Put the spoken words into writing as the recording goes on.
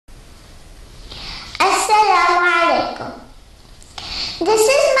This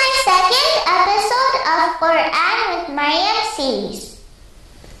is my second episode of Quran with Maryam series.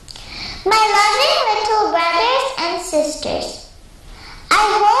 My loving little brothers and sisters, I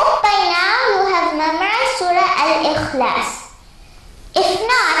hope by now you have memorized Surah Al-Ikhlas. If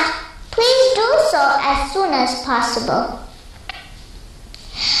not, please do so as soon as possible.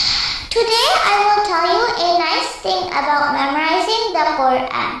 Today I will tell you a nice thing about memorizing the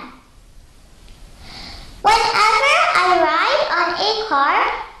Quran. Whenever I ride on a car,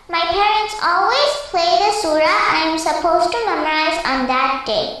 my parents always play the surah I am supposed to memorize on that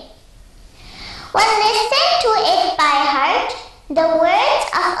day. When listening to it by heart, the words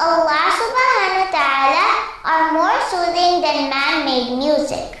of Allah subhanahu wa ta'ala are more soothing than man-made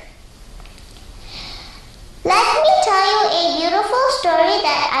music. Let me tell you a beautiful story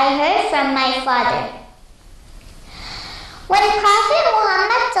that I heard from my father. When Prophet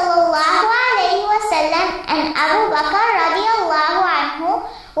Muhammad sallallahu alayhi wasallam and Abu Bakr radiallahu anhu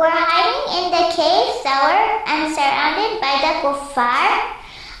were hiding in the cave Sora and surrounded by the kuffar,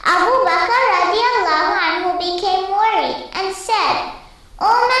 Abu Bakr radiallahu anhu became worried and said, "O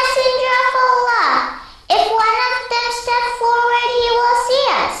Messenger of Allah, if one of them step forward, he will see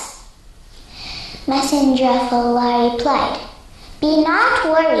us." Messenger of Allah replied, "Be not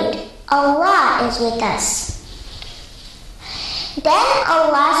worried, Allah is with us." Then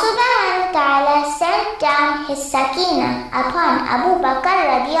Allah subhanahu wa ta'ala sent down his sakinah upon Abu Bakr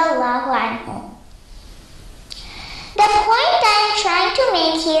radiallahu anhu. The point I am trying to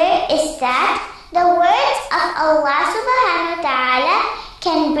make here is that the words of Allah subhanahu wa ta'ala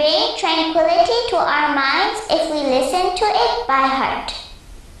can bring tranquility to our minds if we listen to it by heart.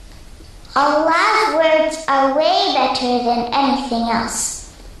 Allah's words are way better than anything else.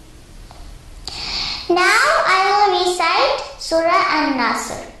 Now I will recite Surah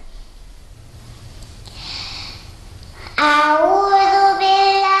An-Nasr. A'udhu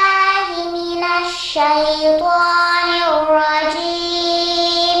billahi minash shaytanir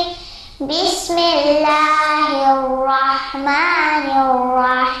rajim.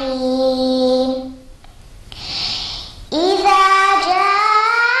 Bismillahirrahmanirrahim. Idza jaa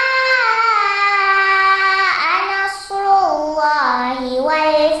nasrullahi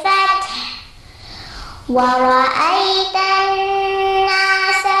wal fath wa ra'aitan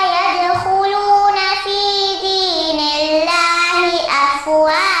nasa yadkhuluna fi dinillahi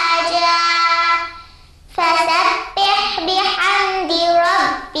afwaja fasabbih bihamdi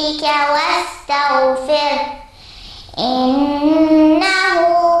rabbika wastaghfir